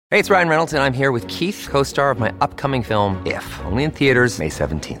Hey, it's Ryan Reynolds, and I'm here with Keith, co-star of my upcoming film, If, only in theaters May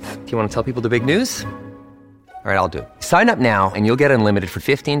 17th. Do you want to tell people the big news? All right, I'll do it. Sign up now and you'll get unlimited for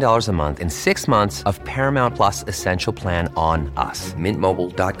 $15 a month and 6 months of Paramount Plus Essential Plan on us.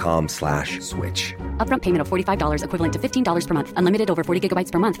 MintMobile.com/switch. Upfront payment of $45 equivalent to $15 per month. Unlimited over 40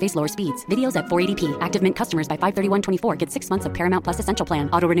 gigabytes per month. Face lower speeds. Videos at 480p. Active Mint customers by 531.24 get 6 months of Paramount Plus Essential Plan.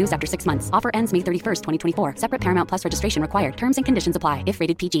 Auto renews after 6 months. Offer ends May 31st, 2024. Separate Paramount Plus registration required. Terms and conditions apply if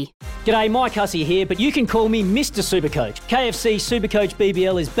rated PG. G'day, Mike Hussey here, but you can call me Mr. Supercoach. KFC Supercoach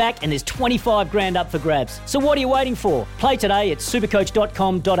BBL is back and there's 25 grand up for grabs. So what are you waiting for? Play today at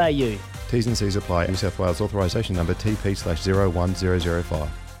supercoach.com.au. T's and C's apply. New South Wales authorisation number TP/01005.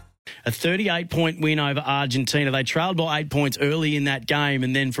 A 38-point win over Argentina. They trailed by 8 points early in that game,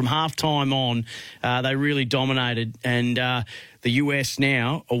 and then from half-time on, they really dominated. And the US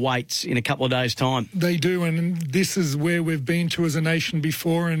now awaits in a couple of days' time. They do, and this is where we've been to as a nation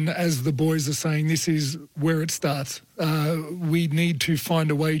before, and as the boys are saying, this is where it starts. We need to find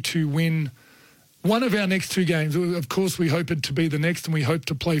a way to win one of our next two games. Of course, we hope it to be the next, and we hope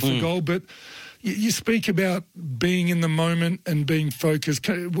to play for goal, but you speak about being in the moment and being focused.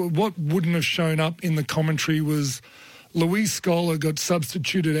 What wouldn't have shown up in the commentary was Luis Scola got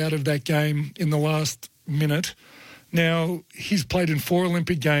substituted out of that game in the last minute. Now, he's played in 4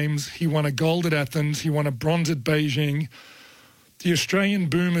 Olympic Games. He won a gold at Athens. He won a bronze at Beijing. The Australian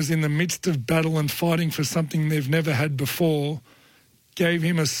Boomers, in the midst of battle and fighting for something they've never had before, gave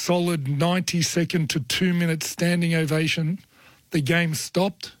him a solid 90-second to 2-minute standing ovation. The game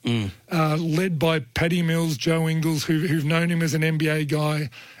stopped, led by Paddy Mills, Joe Ingles, who've known him as an NBA guy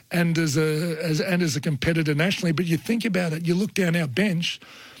and as a competitor nationally. But you think about it, you look down our bench,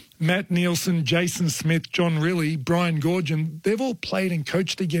 Matt Nielsen, Jason Smith, John Riley, Brian Goorjian, they've all played and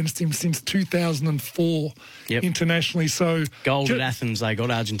coached against him since 2004 internationally. So gold at Athens, they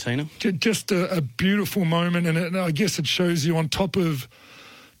got Argentina. Just a beautiful moment, and I guess it shows you on top of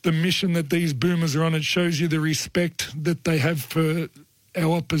the mission that these Boomers are on, it shows you the respect that they have for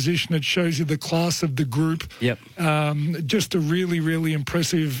our opposition. It shows you the class of the group. Just a really, really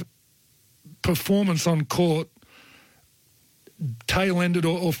impressive performance on court, tail-ended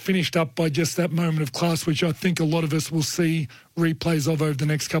or finished up by just that moment of class, which I think a lot of us will see replays of over the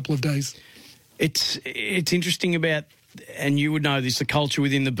next couple of days. It's interesting about, and you would know this, the culture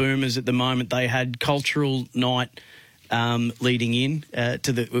within the Boomers at the moment. They had cultural night leading in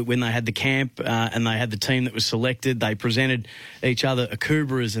when they had the camp and they had the team that was selected. They presented each other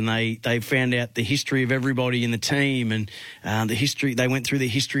Akubras, and they found out the history of everybody in the team and the history. They went through the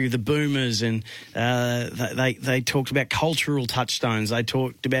history of the Boomers, and they talked about cultural touchstones. They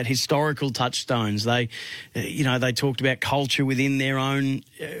talked about historical touchstones. They talked about culture within their own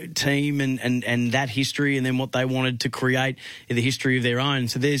team and that history, and then what they wanted to create in the history of their own.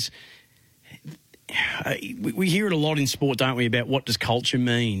 So there's. We hear it a lot in sport, don't we, about what does culture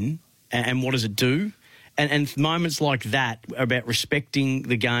mean and what does it do? And moments like that are about respecting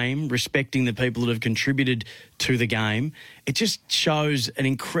the game, respecting the people that have contributed to the game. It just shows an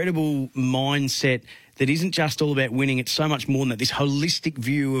incredible mindset that isn't just all about winning. It's so much more than that, this holistic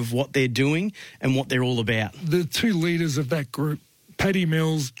view of what they're doing and what they're all about. The two leaders of that group, Paddy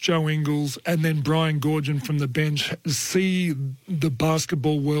Mills, Joe Ingles, and then Brian Goorjian from the bench, see the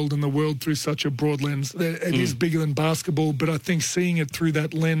basketball world and the world through such a broad lens. It is bigger than basketball, but I think seeing it through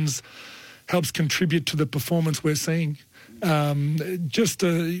that lens helps contribute to the performance we're seeing. Culture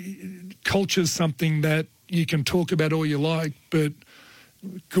is something that you can talk about all you like, but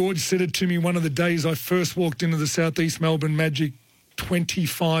Gorge said it to me one of the days I first walked into the Southeast Melbourne Magic 20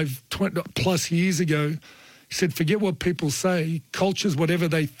 plus years ago. He said, forget what people say. Culture's whatever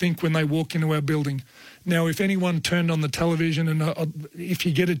they think when they walk into our building. Now, if anyone turned on the television, and if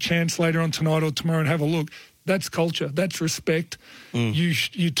you get a chance later on tonight or tomorrow and have a look, that's culture. That's respect.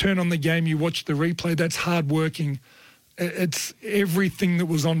 You turn on the game, you watch the replay. That's hard working. It's everything that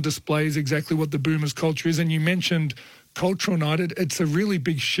was on display is exactly what the Boomers culture is. And you mentioned cultural night. It's a really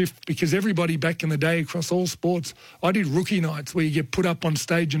big shift because everybody back in the day across all sports, I did rookie nights where you get put up on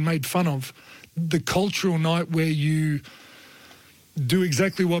stage and made fun of. The cultural night where you do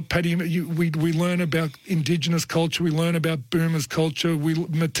exactly what Paddy... We learn about Indigenous culture, we learn about Boomers culture,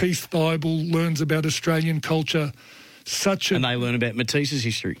 Matisse Thybul learns about Australian culture. And they learn about Matisse's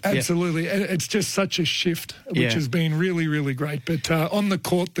history. Absolutely. Yeah. It's just such a shift, which has been really, really great. But on the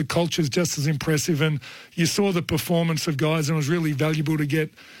court, the culture is just as impressive. And you saw the performance of guys, and it was really valuable to get,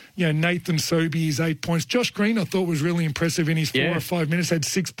 Nathan Sobey, his 8 points. Josh Green, I thought, was really impressive in his 4 or 5 minutes, had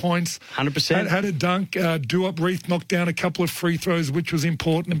 6 points. 100%. Had a dunk. Duop Reith knocked down a couple of free throws, which was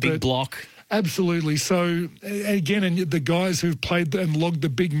important. A big block. Absolutely. So, again, and the guys who've played and logged the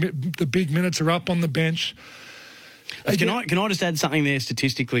big minutes are up on the bench. Can I just add something there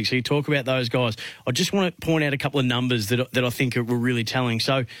statistically? So you talk about those guys. I just want to point out a couple of numbers that I think were really telling.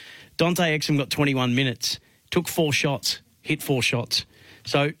 So Dante Exum got 21 minutes, took 4 shots, hit 4 shots.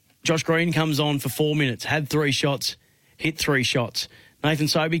 So Josh Green comes on for 4 minutes, had 3 shots, hit 3 shots. Nathan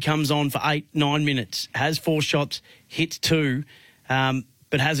Sobey comes on for 8-9 minutes, has 4 shots, hits 2,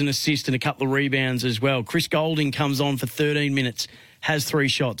 but has an assist and a couple of rebounds as well. Chris Goulding comes on for 13 minutes, has 3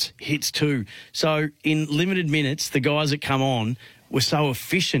 shots, hits 2. So in limited minutes, the guys that come on were so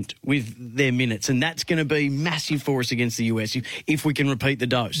efficient with their minutes, and that's going to be massive for us against the US if we can repeat the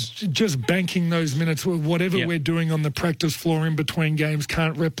dose. Just banking those minutes, whatever we're doing on the practice floor in between games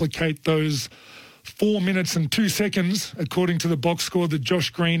can't replicate those 4 minutes and 2 seconds, according to the box score that Josh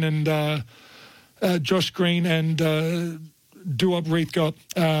Green and Duop Reith got.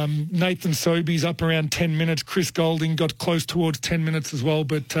 Nathan Sobey's up around 10 minutes. Chris Goulding got close towards 10 minutes as well,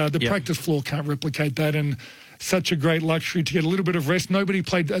 but the practice floor can't replicate that, and such a great luxury to get a little bit of rest. Nobody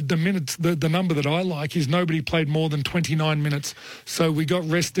played the minutes. The number that I like is nobody played more than 29 minutes. So we got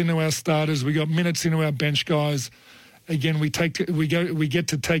rest into our starters. We got minutes into our bench guys. Again, we get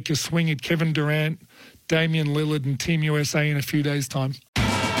to take a swing at Kevin Durant, Damian Lillard, and Team USA in a few days' time.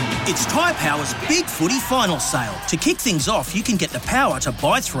 It's Tyre Power's Big Footy Final Sale. To kick things off, you can get the power to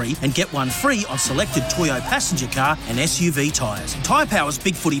buy 3 and get 1 free on selected Toyo passenger car and SUV tyres. Tyre Power's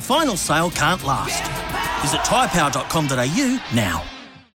Big Footy Final Sale can't last. Visit tyrepower.com.au now.